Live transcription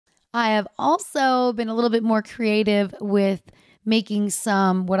I have also been a little bit more creative with making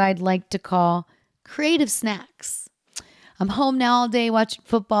some what I'd like to call creative snacks. I'm home now all day watching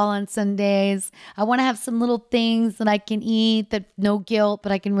football on Sundays. I want to have some little things that I can eat that no guilt,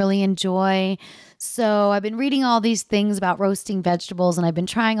 but I can really enjoy. So I've been reading all these things about roasting vegetables and I've been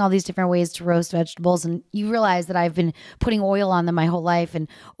trying all these different ways to roast vegetables. And you realize that I've been putting oil on them my whole life and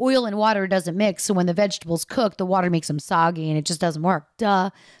oil and water doesn't mix. So when the vegetables cook, the water makes them soggy and it just doesn't work. Duh.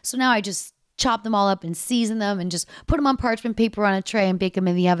 So now I just chop them all up and season them and just put them on parchment paper on a tray and bake them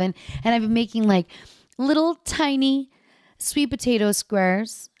in the oven. And I've been making like little tiny sweet potato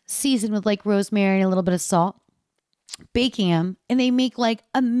squares seasoned with like rosemary and a little bit of salt, baking them, and they make like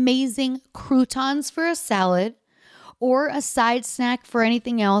amazing croutons for a salad or a side snack for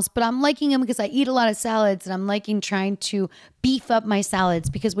anything else. But I'm liking them because I eat a lot of salads and I'm liking trying to beef up my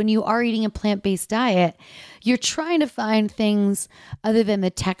salads because when you are eating a plant-based diet, you're trying to find things other than the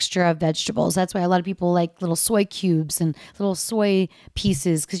texture of vegetables. That's why a lot of people like little soy cubes and little soy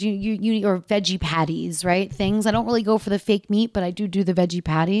pieces because you or veggie patties, right? Things. I don't really go for the fake meat, but I do the veggie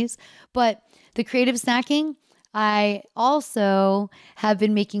patties. But the creative snacking, I also have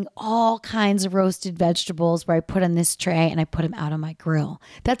been making all kinds of roasted vegetables where I put on this tray and I put them out on my grill.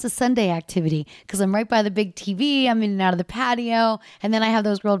 That's a Sunday activity because I'm right by the big TV. I'm in and out of the patio. And then I have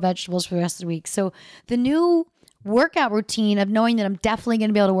those grilled vegetables for the rest of the week. So the new workout routine of knowing that I'm definitely going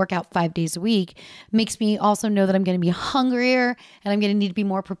to be able to work out 5 days a week makes me also know that I'm going to be hungrier and I'm going to need to be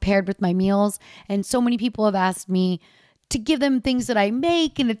more prepared with my meals. And so many people have asked me to give them things that I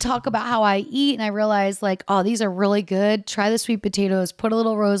make and to talk about how I eat. And I realized like, oh, these are really good. Try the sweet potatoes, put a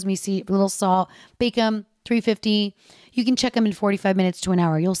little rosemary seed, a little salt, bake them 350. You can check them in 45 minutes to an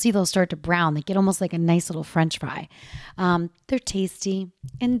hour. You'll see they'll start to brown. They get almost like a nice little French fry. They're tasty.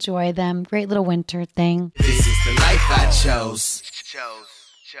 Enjoy them. Great little winter thing. This is the life I chose.